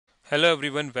Hello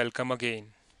everyone, welcome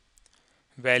again.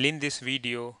 Well, in this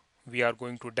video, we are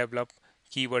going to develop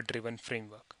keyword driven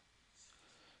framework.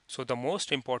 So the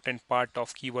most important part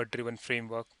of keyword driven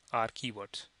framework are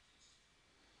keywords.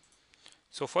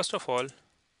 So first of all,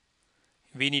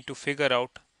 we need to figure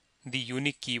out the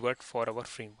unique keyword for our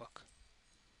framework.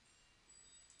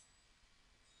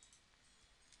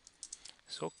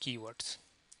 So keywords.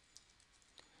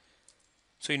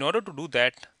 So in order to do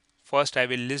that, first I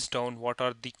will list down what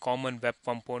are the common web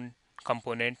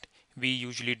component we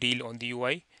usually deal on the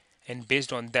UI, and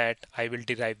based on that I will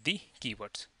derive the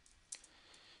keywords.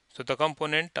 So the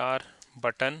component are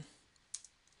button,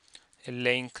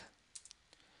 link,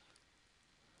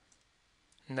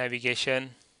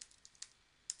 navigation,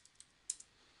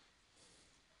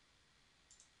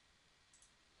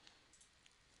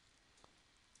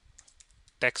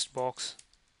 text box,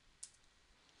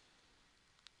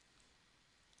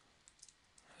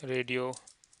 radio,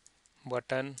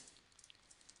 button,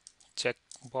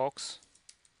 checkbox,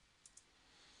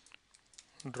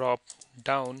 drop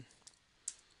down,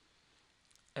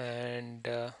 and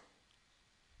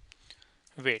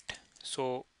wait.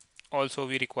 So also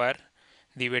we require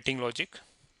the waiting logic.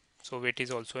 So wait is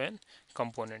also an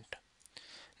component.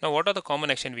 Now what are the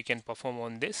common action we can perform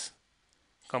on this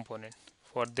component?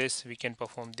 For this we can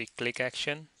perform the click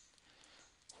action.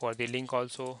 For the link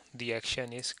also the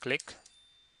action is click.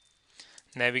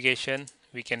 Navigation,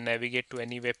 we can navigate to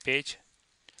any web page.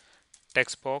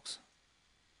 Text box,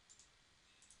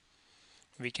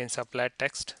 we can supply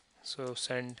text, so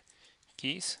send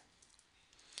keys.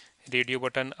 Radio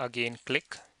button, again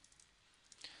click.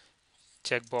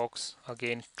 Checkbox,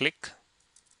 again click.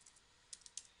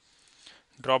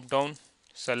 Drop down,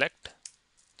 select,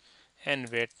 and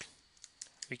wait,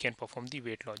 we can perform the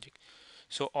wait logic.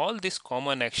 So all this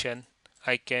common action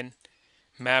I can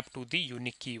map to the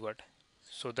unique keyword.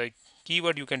 So the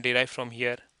keyword you can derive from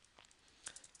here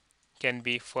can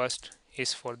be first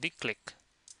is for the click,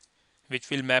 which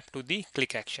will map to the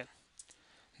click action.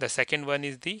 The second one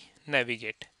is the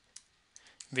navigate,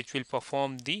 which will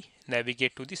perform the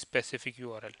navigate to the specific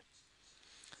URL.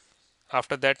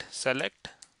 After that, select,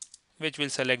 which will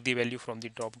select the value from the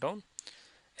drop down,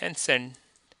 and send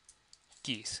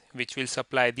keys, which will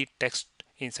supply the text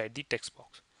inside the text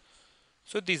box.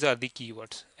 So these are the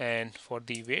keywords. And for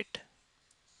the wait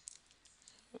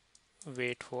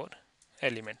for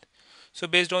element. So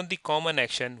based on the common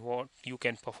action what you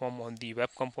can perform on the web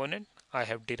component, I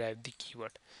have derived the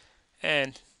keyword,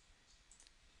 and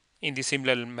in the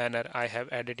similar manner I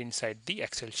have added inside the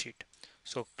Excel sheet.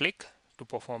 So click to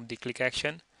perform the click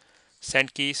action,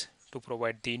 send keys to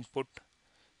provide the input,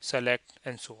 select,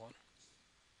 and so on.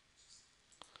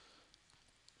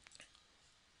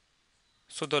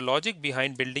 So the logic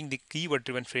behind building the keyword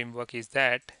driven framework is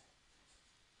that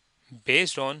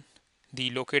based on the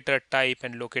locator type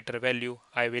and locator value,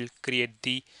 I will create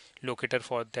the locator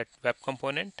for that web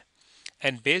component,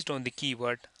 and based on the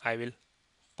keyword I will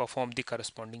perform the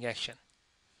corresponding action.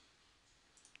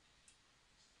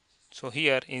 So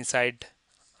here inside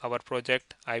our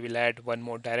project I will add one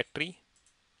more directory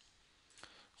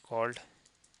called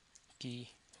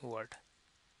keyword.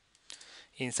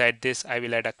 Inside this I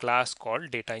will add a class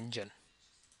called data engine.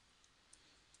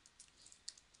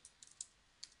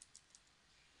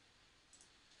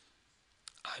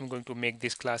 I'm going to make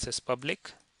this class as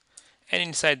public, and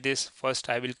inside this first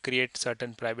I will create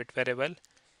certain private variable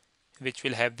which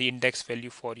will have the index value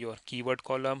for your keyword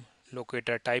column,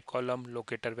 locator type column,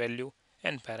 locator value,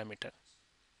 and parameter.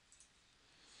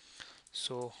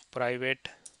 So private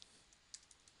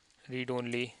read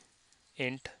only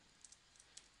int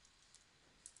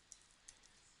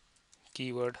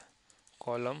keyword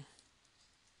column,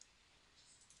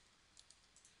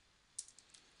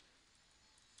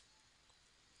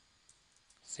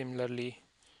 similarly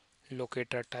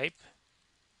locator type,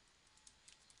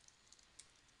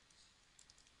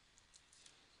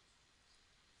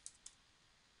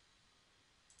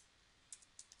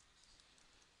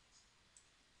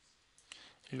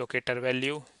 locator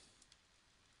value,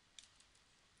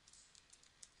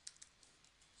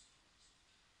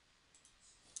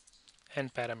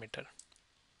 and parameter.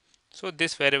 So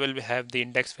this variable will have the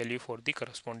index value for the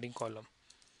corresponding column.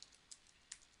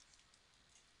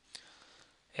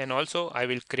 And also I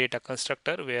will create a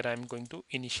constructor where I'm going to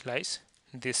initialize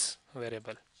this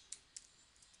variable.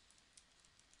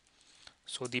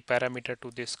 So the parameter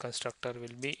to this constructor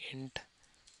will be int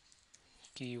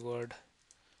keyword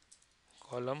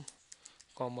column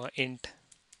comma int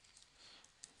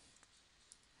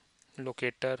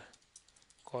locator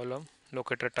column,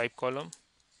 locator type column,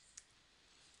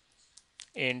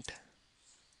 int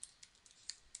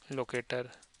locator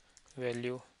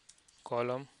value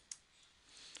column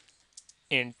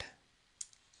int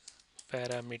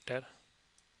parameter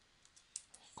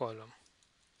column,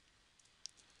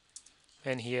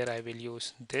 and here I will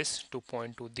use this to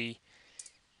point to the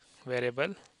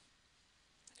variable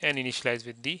and initialize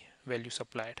with the value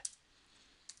supplied.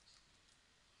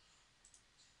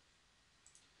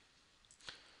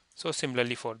 So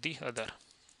similarly for the other.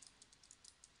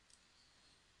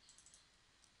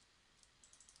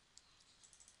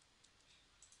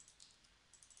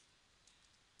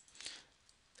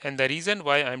 And the reason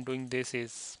why I'm doing this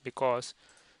is because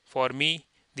for me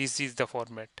this is the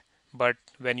format, but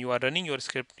when you are running your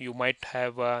script you might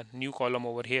have a new column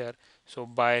over here, so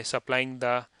by supplying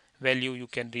the value you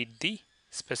can read the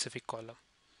specific column.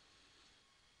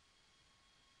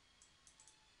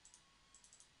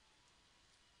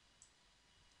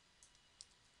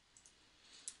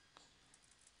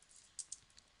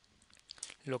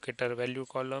 Locator value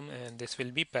column, and this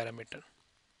will be parameter.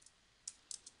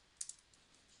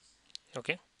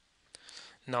 Okay,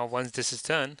 now once this is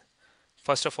done,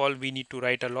 first of all we need to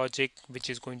write a logic which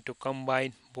is going to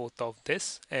combine both of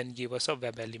this and give us a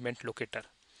web element locator.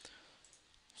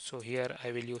 So here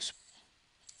I will use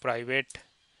private,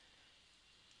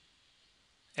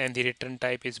 and the return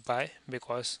type is by,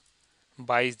 because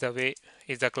by is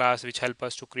the class which help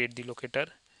us to create the locator.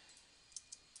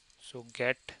 So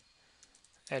get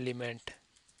element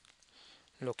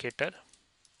locator,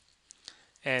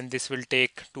 and this will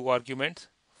take two arguments.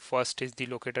 First is the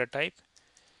locator type,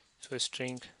 so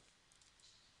string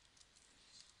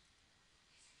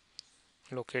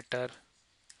locator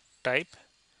type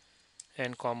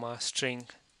and comma string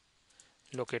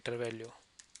locator value.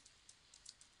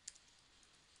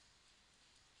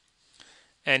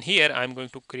 And here I'm going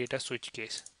to create a switch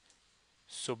case.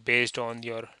 So based on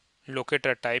your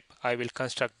locator type, I will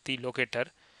construct the locator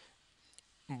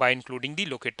by including the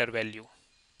locator value.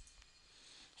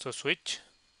 So switch,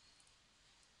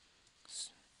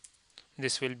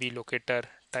 this will be locator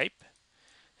type,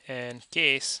 and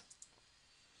case,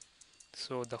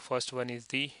 so the first one is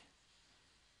the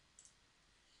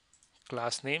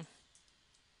class name,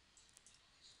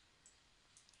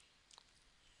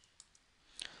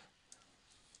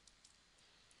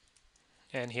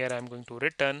 and here I'm going to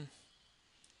return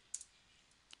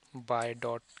by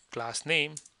dot class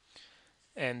name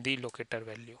and the locator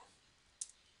value.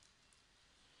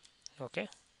 Okay,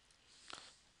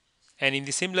 and in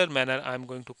the similar manner I'm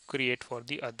going to create for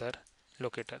the other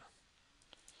locator.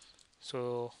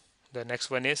 So the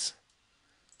next one is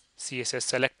Css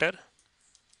Selector,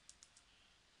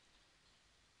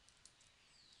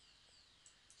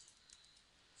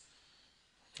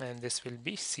 and this will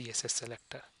be Css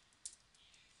Selector.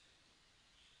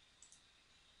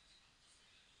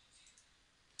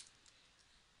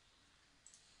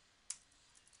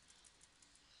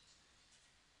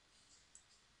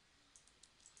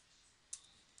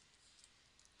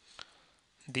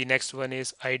 The next one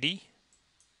is ID,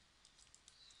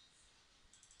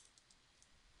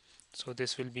 so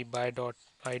this will be by dot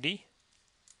ID.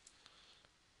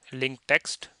 Link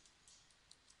text,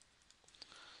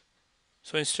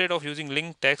 so instead of using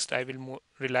link text I will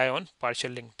rely on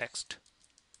partial link text.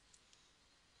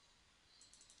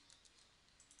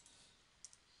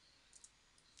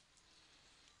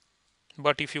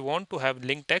 But if you want to have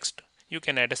link text, you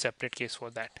can add a separate case for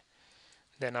that.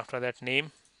 Then after that,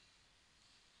 name,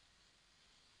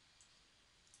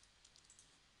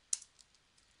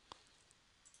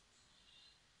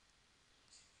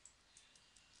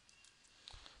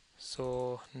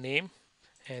 so name,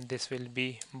 and this will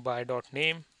be by dot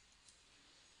name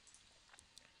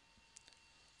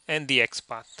and the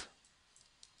XPath.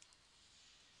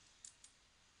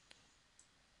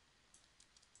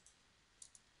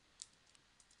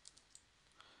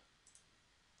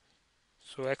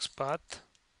 So XPath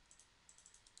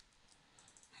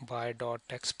by dot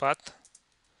XPath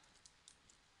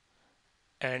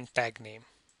and tag name.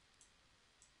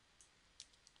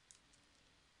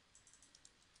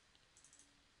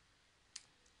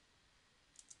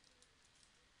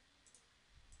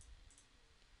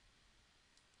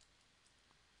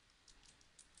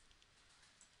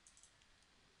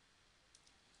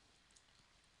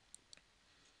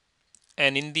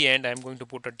 And in the end, I'm going to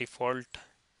put a default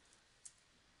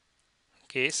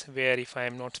case where if I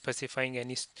am not specifying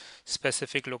any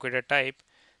specific locator type,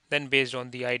 then based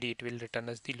on the ID, it will return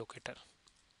as the locator.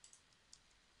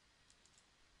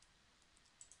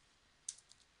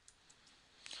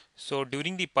 So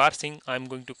during the parsing, I'm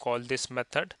going to call this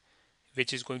method,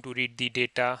 which is going to read the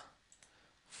data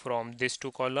from this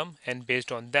two column, and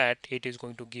based on that, it is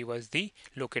going to give us the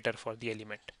locator for the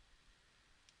element.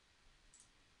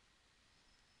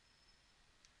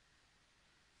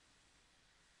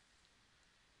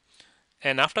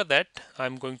 And after that,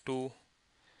 I'm going to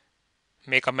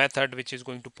make a method which is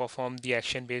going to perform the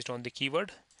action based on the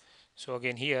keyword. So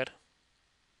again here,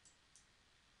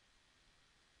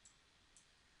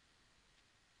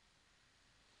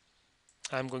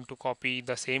 I'm going to copy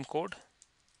the same code,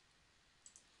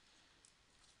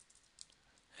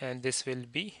 and this will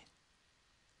be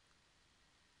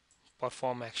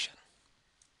perform action.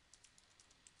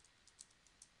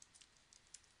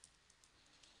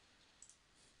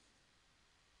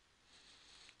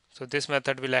 So this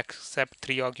method will accept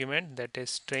three arguments, that is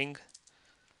string,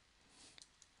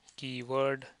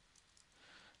 keyword,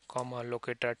 comma,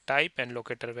 locator type and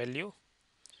locator value.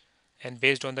 And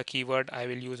based on the keyword, I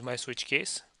will use my switch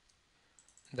case.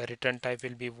 The return type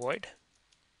will be void.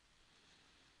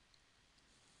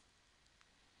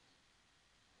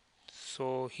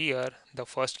 So here the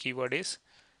first keyword is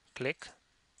click,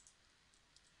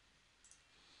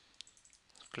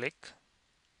 click,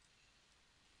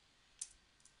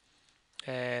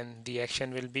 and the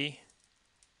action will be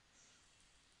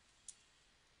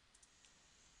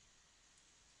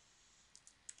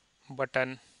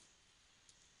button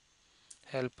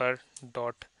helper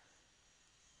dot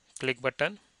click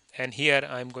button, and here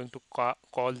I am going to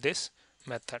call this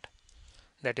method,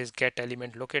 that is get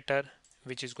element locator,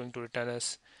 which is going to return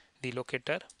us the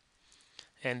locator,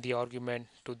 and the argument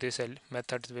to this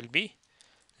method will be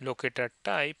locator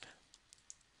type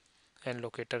and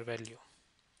locator value.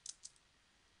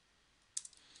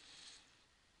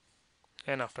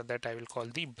 And after that I will call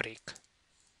the break.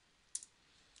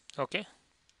 Okay,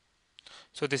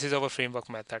 so this is our framework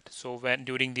method. So when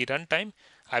during the runtime,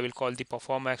 I will call the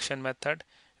perform action method,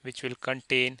 which will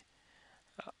contain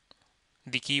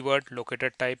the keyword locator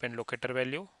type and locator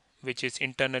value, which is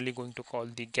internally going to call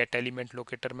the get element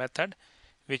locator method,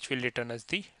 which will return us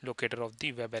the locator of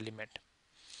the web element.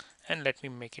 And let me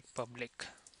make it public.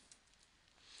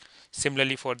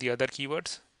 Similarly for the other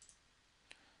keywords,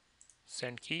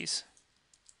 send keys,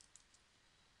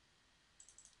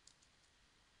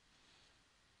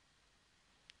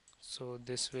 so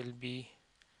this will be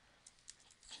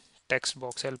text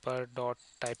box helper dot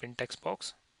type in text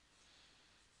box,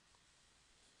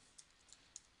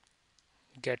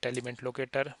 get element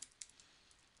locator,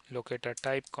 locator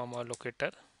type comma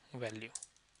locator value.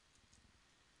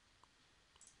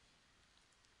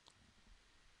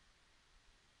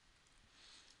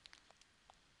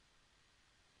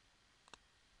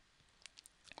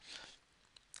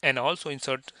 And also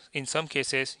insert, in some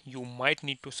cases you might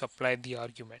need to supply the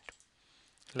argument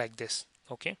like this.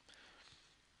 Okay,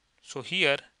 so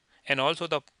here, and also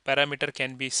the parameter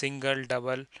can be single,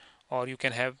 double, or you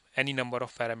can have any number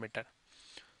of parameter.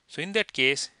 So in that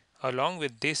case, along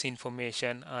with this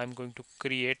information, I'm going to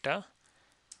create a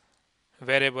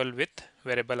variable with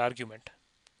variable argument.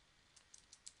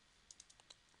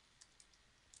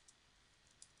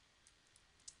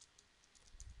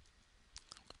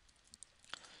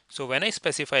 So when I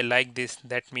specify like this,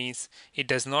 that means it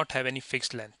does not have any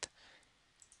fixed length.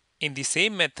 In the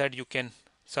same method, you can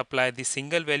supply the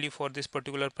single value for this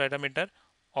particular parameter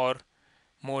or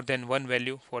more than one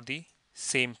value for the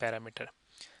same parameter.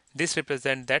 This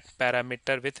represents that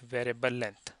parameter with variable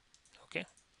length. Okay,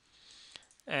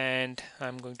 and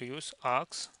I'm going to use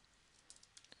args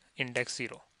index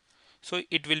 0. So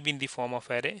it will be in the form of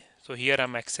array. So here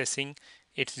I'm accessing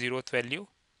its 0th value.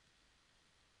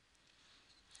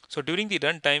 So during the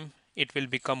runtime, it will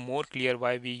become more clear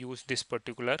why we use this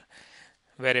particular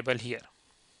variable here.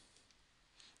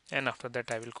 And after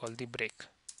that, I will call the break.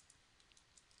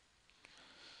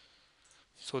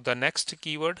 So the next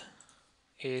keyword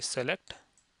is select.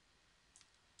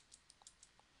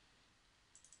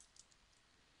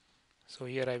 So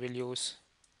here I will use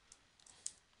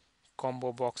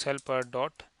combo box helper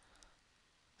dot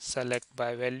select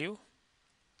by value,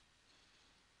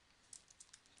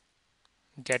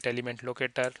 get element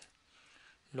locator,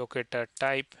 locator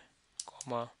type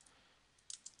comma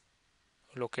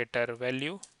locator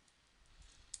value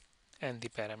and the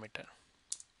parameter.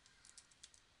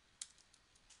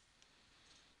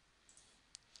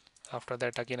 After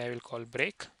that, again I will call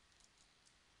break,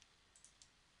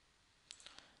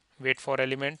 wait for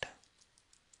element.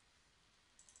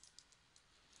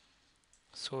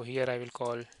 So here I will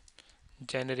call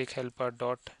generic helper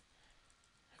dot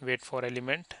wait for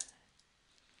element,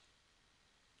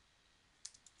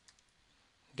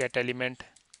 get element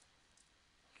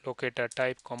locator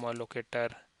type comma locator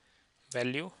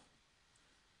value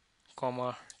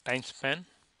comma time span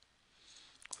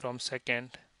from second,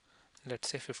 let's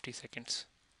say 50 seconds.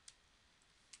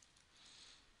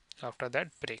 After that,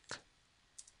 break.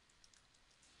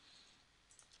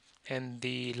 And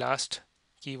the last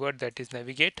keyword, that is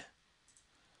navigate.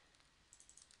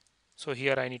 So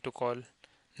here I need to call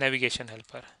navigation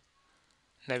helper.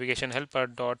 Navigation helper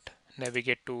dot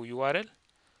navigate to URL,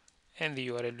 and the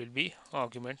URL will be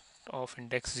argument of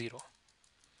index 0.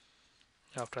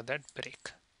 After that,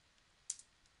 break.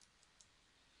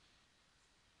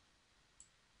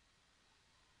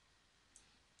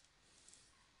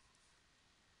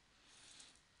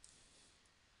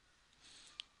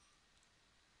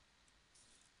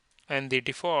 And the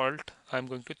default, I'm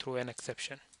going to throw an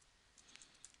exception.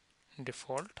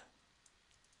 Default.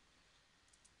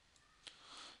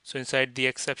 So inside the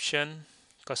exception,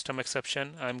 custom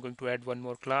exception, I'm going to add one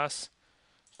more class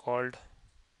called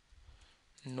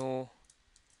no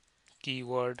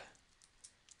keyword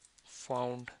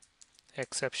found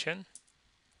exception.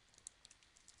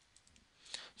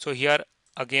 So here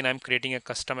again I'm creating a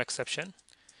custom exception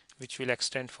which will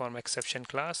extend from exception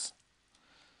class,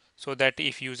 so that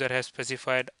if user has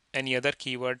specified any other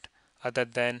keyword other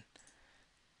than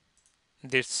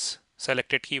this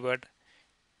selected keyword,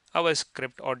 our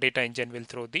script or data engine will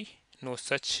throw the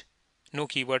no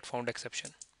keyword found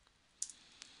exception.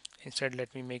 Instead,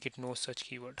 let me make it no such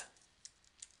keyword.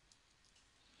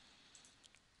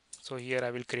 So here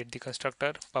I will create the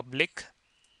constructor public.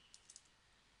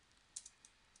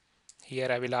 Here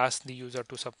I will ask the user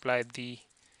to supply the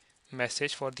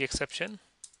message for the exception,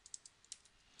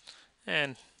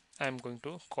 and I'm going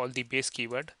to call the base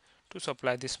keyword to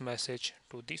supply this message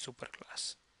to the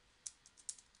superclass.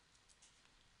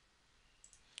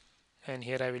 And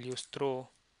here I will use throw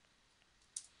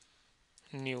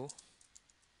new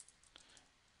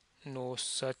no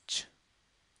such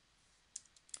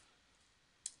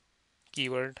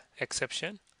keyword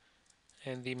exception,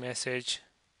 and the message,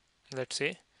 let's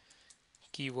say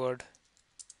keyword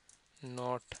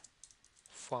not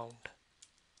found.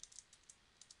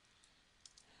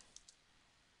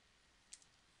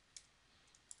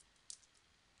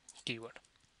 Keyword.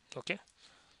 Okay.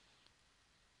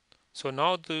 So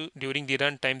now during the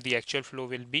runtime, the actual flow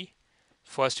will be,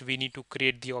 first we need to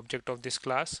create the object of this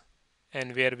class,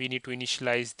 and where we need to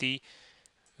initialize the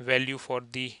value for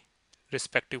the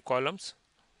respective columns.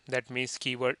 That means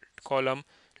keyword column,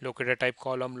 locator type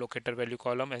column, locator value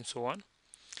column, and so on.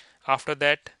 After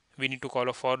that, we need to call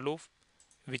a for loop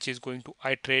which is going to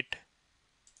iterate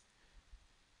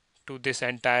to this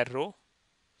entire row,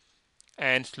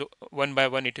 and one by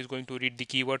one it is going to read the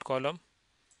keyword column.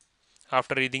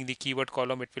 After reading the keyword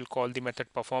column, it will call the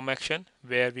method perform action,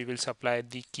 where we will supply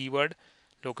the keyword,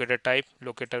 locator type,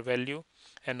 locator value,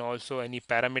 and also any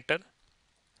parameter.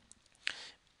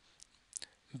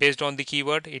 Based on the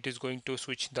keyword, it is going to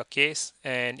switch the case,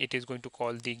 and it is going to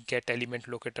call the get element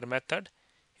locator method,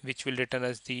 which will return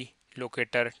us the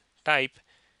locator type,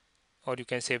 or you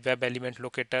can say web element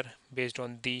locator, based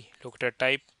on the locator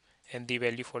type and the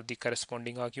value for the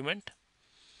corresponding argument.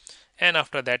 And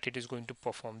after that, it is going to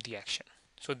perform the action.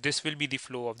 So this will be the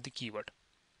flow of the keyword.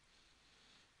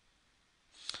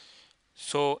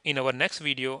 So in our next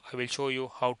video, I will show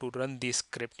you how to run this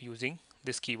script using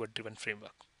this keyword driven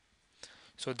framework.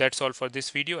 So that's all for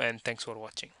this video, and thanks for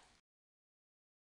watching.